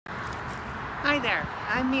Hi there,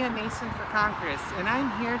 I'm Mia Mason for Congress, and I'm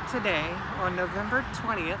here today on November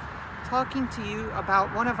 20th talking to you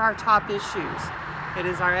about one of our top issues. It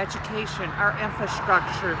is our education, our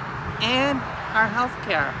infrastructure, and our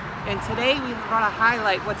healthcare. And today we want to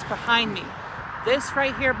highlight what's behind me. This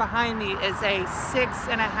right here behind me is a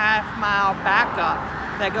 6.5-mile backup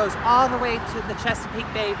that goes all the way to the Chesapeake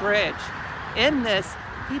Bay Bridge. In this,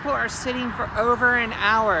 people are sitting for over an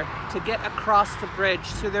hour to get across the bridge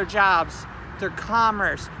to their jobs, their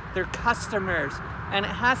commerce, their customers, and it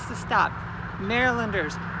has to stop.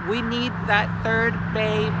 Marylanders, we need that Third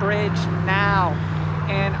Bay Bridge now,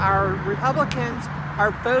 and our Republicans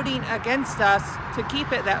are voting against us to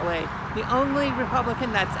keep it that way. The only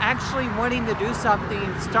Republican that's actually wanting to do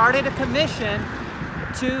something started a commission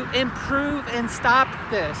to improve and stop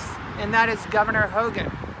this, and that is Governor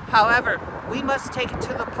Hogan. However, we must take it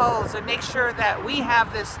to the polls and make sure that we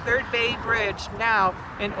have this Third Bay Bridge now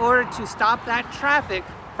in order to stop that traffic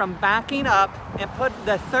from backing up and put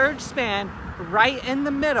the third span right in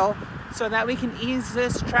the middle so that we can ease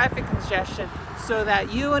this traffic congestion so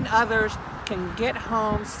that you and others can get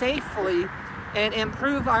home safely and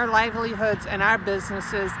improve our livelihoods and our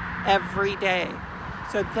businesses every day.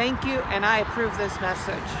 So thank you, and I approve this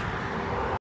message.